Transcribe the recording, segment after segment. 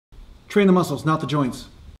Train the muscles, not the joints.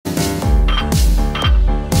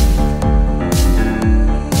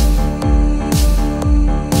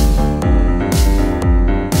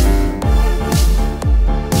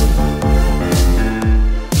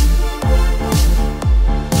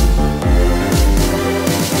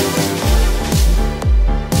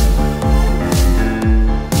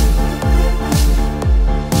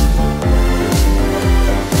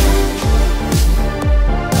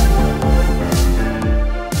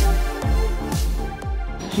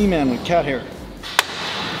 He-Man with cat hair.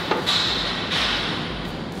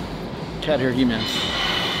 Cat hair He-Man.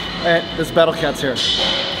 This Battle Cat's hair.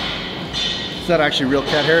 It's not actually real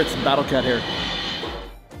cat hair, it's Battle Cat hair.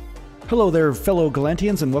 Hello there, fellow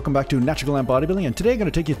Gallantians, and welcome back to Natural Gallant Bodybuilding. And today I'm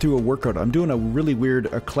going to take you through a workout. I'm doing a really weird,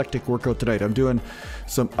 eclectic workout tonight. I'm doing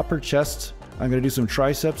some upper chest, I'm going to do some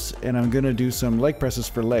triceps, and I'm going to do some leg presses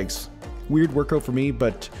for legs. Weird workout for me,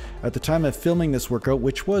 but at the time of filming this workout,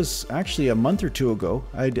 which was actually a month or two ago,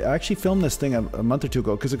 I actually filmed this thing a month or two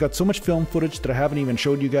ago because I got so much film footage that I haven't even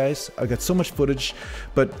showed you guys. I got so much footage,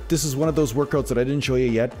 but this is one of those workouts that I didn't show you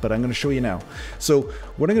yet, but I'm going to show you now. So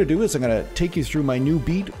what I'm going to do is I'm going to take you through my new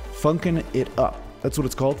beat, Funkin' It Up. That's what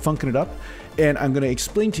it's called, Funkin' It Up. And I'm going to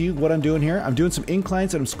explain to you what I'm doing here. I'm doing some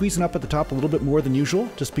inclines and I'm squeezing up at the top a little bit more than usual,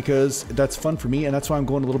 just because that's fun for me, and that's why I'm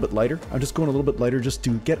going a little bit lighter. I'm just going a little bit lighter just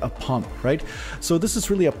to get a pump, right? So this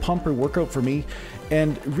is really a pumper workout for me.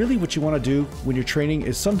 And really what you want to do when you're training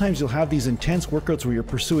is sometimes you'll have these intense workouts where you're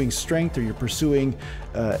pursuing strength or you're pursuing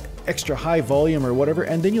extra high volume or whatever,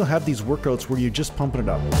 and then you'll have these workouts where you're just pumping it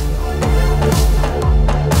up.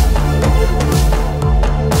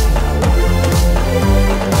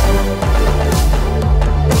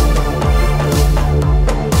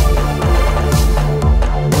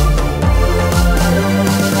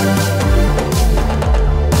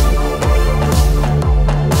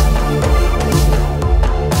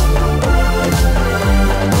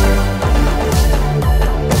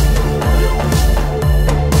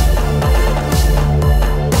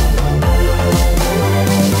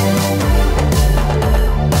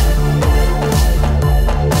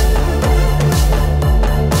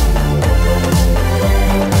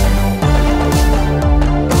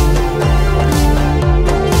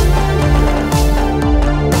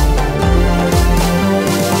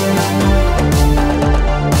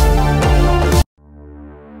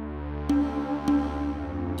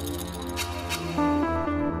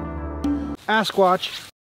 Squatch.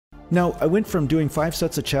 Now I went from doing 5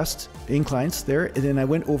 sets of chest inclines there, and then I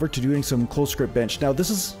went over to doing some close grip bench. Now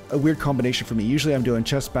this is a weird combination for me. Usually I'm doing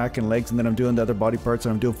chest, back, and legs, and then I'm doing the other body parts,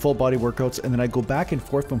 and I'm doing full body workouts, and then I go back and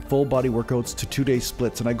forth from full body workouts to 2-day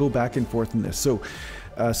splits, and I go back and forth in this. So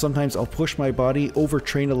sometimes I'll push my body,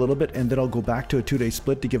 overtrain a little bit, and then I'll go back to a 2-day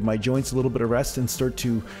split to give my joints a little bit of rest and start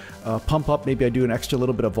to pump up. Maybe I do an extra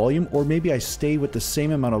little bit of volume, or maybe I stay with the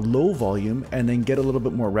same amount of low volume and then get a little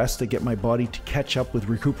bit more rest to get my body to catch up with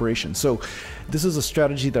recuperation. So this is a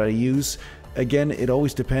strategy that I use. Again, it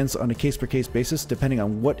always depends on a case-per-case basis, depending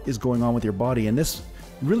on what is going on with your body. And this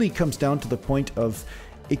really comes down to the point of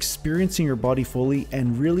experiencing your body fully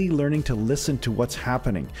and really learning to listen to what's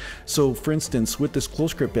happening. So for instance, with this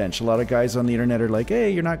close grip bench, a lot of guys on the internet are like,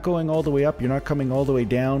 hey, you're not going all the way up, you're not coming all the way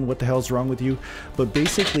down, what the hell's wrong with you? But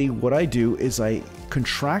basically what I do is I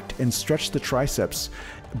contract and stretch the triceps,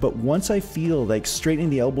 but once I feel like straightening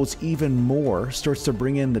the elbows even more starts to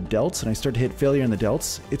bring in the delts and I start to hit failure in the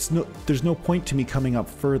delts, there's no point to me coming up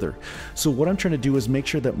further. So what I'm trying to do is make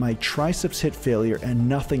sure that my triceps hit failure and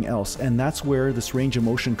nothing else, and that's where this range of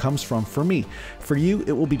motion comes from for me. For you,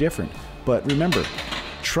 it will be different, but remember,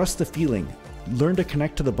 trust the feeling. Learn to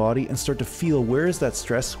connect to the body and start to feel where is that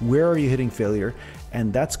stress, where are you hitting failure,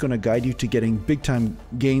 and that's going to guide you to getting big time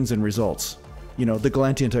gains and results. You know, the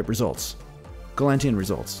Gallantian type results. Gallantian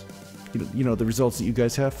results. You know the results that you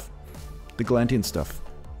guys have? The Gallantian stuff.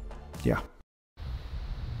 Yeah.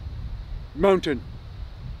 Mountain.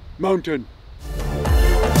 Mountain.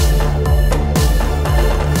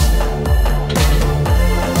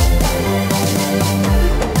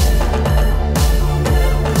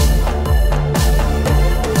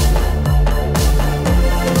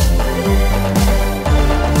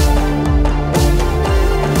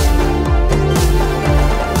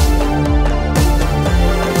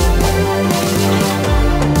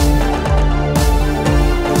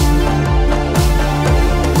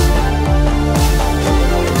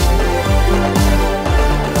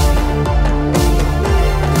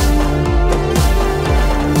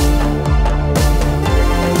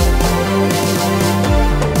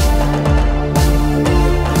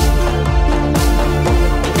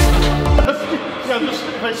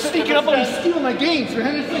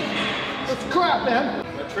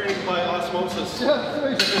 training by osmosis.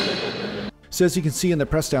 So as you can see in the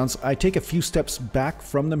press downs, I take a few steps back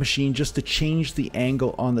from the machine just to change the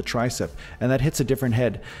angle on the tricep, and that hits a different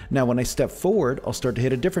head. Now when I step forward, I'll start to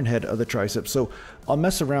hit a different head of the tricep. So I'll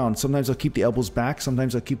mess around. Sometimes I'll keep the elbows back,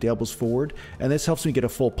 sometimes I'll keep the elbows forward, and this helps me get a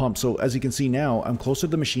full pump. So as you can see now, I'm closer to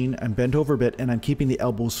the machine, I'm bent over a bit, and I'm keeping the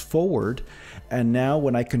elbows forward. And now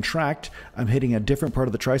when I contract, I'm hitting a different part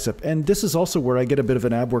of the tricep. And this is also where I get a bit of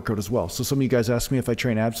an ab workout as well. So some of you guys ask me if I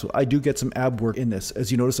train abs. So I do get some ab work in this.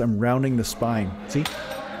 As you notice, I'm rounding the spine. See?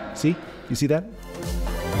 See? You see that?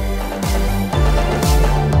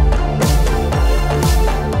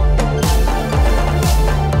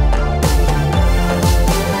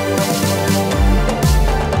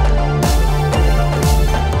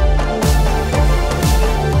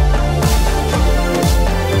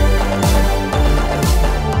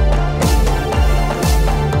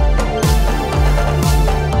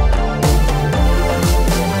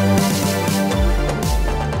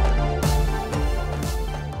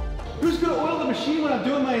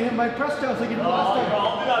 My press downs like you did last time.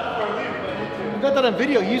 I'll do that before I leave. I got that on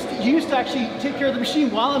video. You used to actually take care of the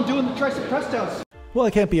machine while I'm doing the tricep press downs. Well,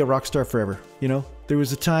 I can't be a rock star forever, you know? There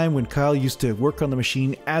was a time when Kyle used to work on the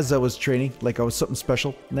machine as I was training, like I was something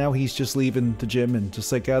special. Now he's just leaving the gym and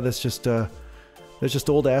just like, that's just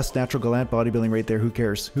old ass natural Gallant bodybuilding right there. Who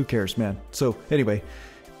cares? Who cares, man? So anyway,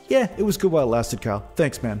 yeah, it was good while it lasted, Kyle.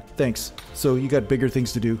 Thanks, man. Thanks. So you got bigger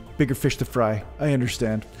things to do, bigger fish to fry. I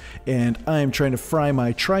understand. And I am trying to fry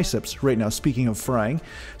my triceps right now, speaking of frying.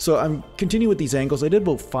 So I'm continuing with these angles. I did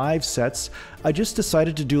about 5 sets. I just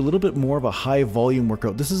decided to do a little bit more of a high volume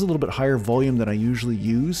workout. This is a little bit higher volume than I usually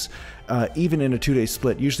use, even in a 2-day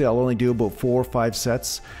split. Usually I'll only do about 4 or 5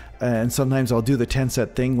 sets. And sometimes I'll do the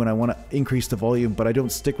 10-set thing when I want to increase the volume, but I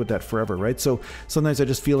don't stick with that forever, right? So sometimes I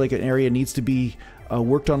just feel like an area needs to be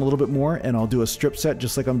worked on a little bit more, and I'll do a strip set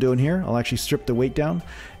just like I'm doing here. I'll actually strip the weight down,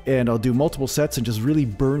 and I'll do multiple sets and just really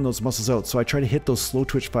burn those muscles out. So I try to hit those slow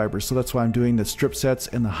twitch fibers. So that's why I'm doing the strip sets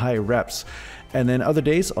and the high reps. And then other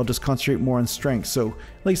days, I'll just concentrate more on strength. So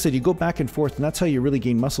like I said, you go back and forth, and that's how you really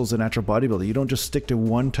gain muscles in natural bodybuilding. You don't just stick to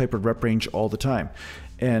one type of rep range all the time.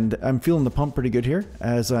 And I'm feeling the pump pretty good here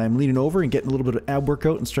as I'm leaning over and getting a little bit of ab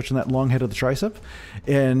workout and stretching that long head of the tricep.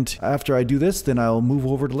 And after I do this, then I'll move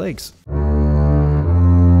over to legs.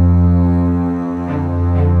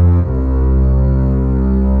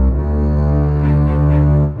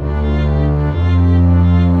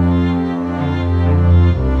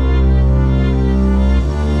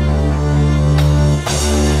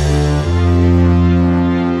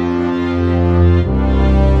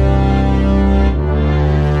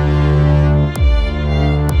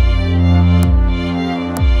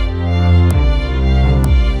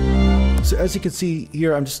 As you can see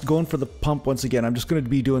here, I'm just going for the pump once again. I'm just going to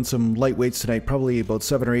be doing some light weights tonight, probably about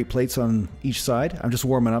 7 or 8 plates on each side. I'm just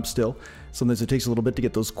warming up still. Sometimes it takes a little bit to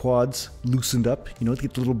get those quads loosened up, you know, to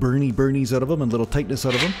get the little burnies out of them and little tightness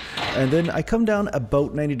out of them. And then I come down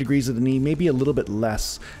about 90 degrees of the knee, maybe a little bit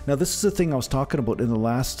less. Now this is the thing I was talking about in the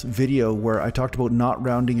last video where I talked about not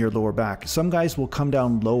rounding your lower back. Some guys will come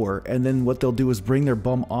down lower, and then what they'll do is bring their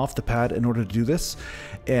bum off the pad in order to do this.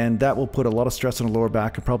 And that will put a lot of stress on the lower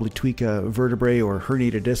back and probably tweak a vertebrae or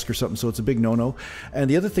herniate a disc or something, so it's a big no-no. And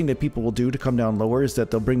the other thing that people will do to come down lower is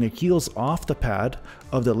that they'll bring their heels off the pad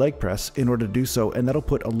of the leg press in order to do so, and that'll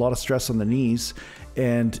put a lot of stress on the knees,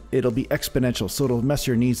 and it'll be exponential, so it'll mess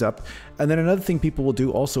your knees up. And then another thing people will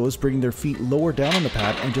do also is bring their feet lower down on the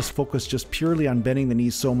pad and just focus just purely on bending the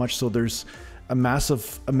knees so much so there's a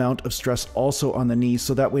massive amount of stress also on the knees,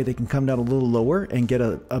 so that way they can come down a little lower and get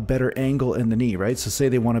a better angle in the knee, right? So say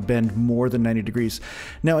they want to bend more than 90 degrees.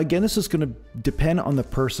 Now again, this is going to depend on the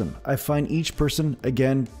person. I find each person,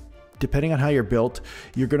 again, depending on how you're built,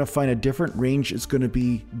 you're going to find a different range is going to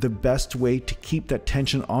be the best way to keep that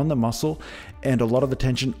tension on the muscle and a lot of the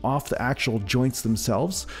tension off the actual joints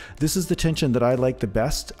themselves. This is the tension that I like the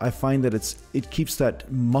best. I find that it keeps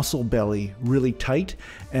that muscle belly really tight,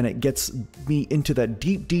 and it gets me into that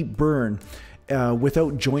deep burn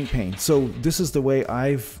without joint pain. So this is the way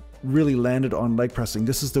I've really landed on leg pressing.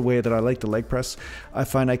 This is the way that I like the leg press. I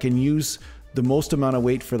find I can use the most amount of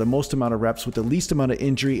weight for the most amount of reps with the least amount of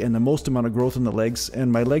injury and the most amount of growth in the legs.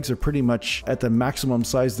 And my legs are pretty much at the maximum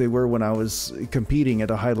size they were when I was competing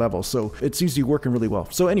at a high level. So it seems to be working really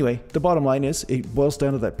well. So anyway, the bottom line is it boils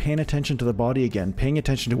down to that paying attention to the body again, paying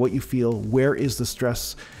attention to what you feel. Where is the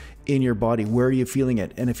stress in your body? Where are you feeling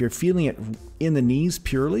it? And if you're feeling it in the knees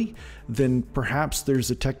purely, then perhaps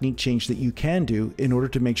there's a technique change that you can do in order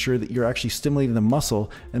to make sure that you're actually stimulating the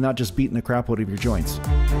muscle and not just beating the crap out of your joints.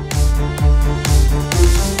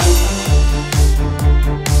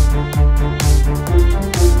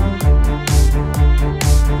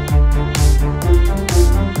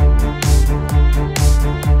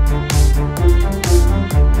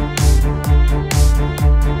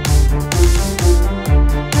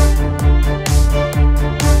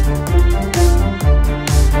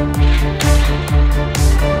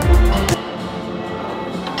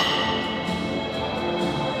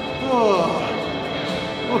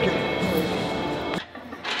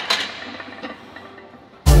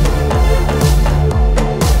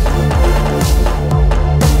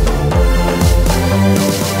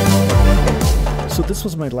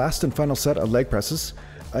 this was my last and final set of leg presses.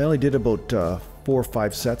 I only did about 4 or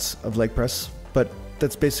 5 sets of leg press, but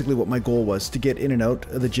that's basically what my goal was, to get in and out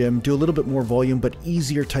of the gym, do a little bit more volume but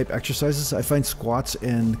easier type exercises. I find squats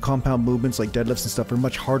and compound movements like deadlifts and stuff are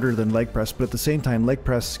much harder than leg press, but at the same time leg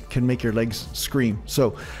press can make your legs scream.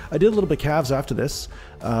 So I did a little bit of calves after this,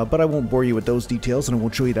 but I won't bore you with those details and I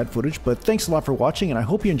won't show you that footage. But thanks a lot for watching, and I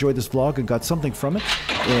hope you enjoyed this vlog and got something from it,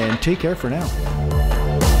 and take care for now.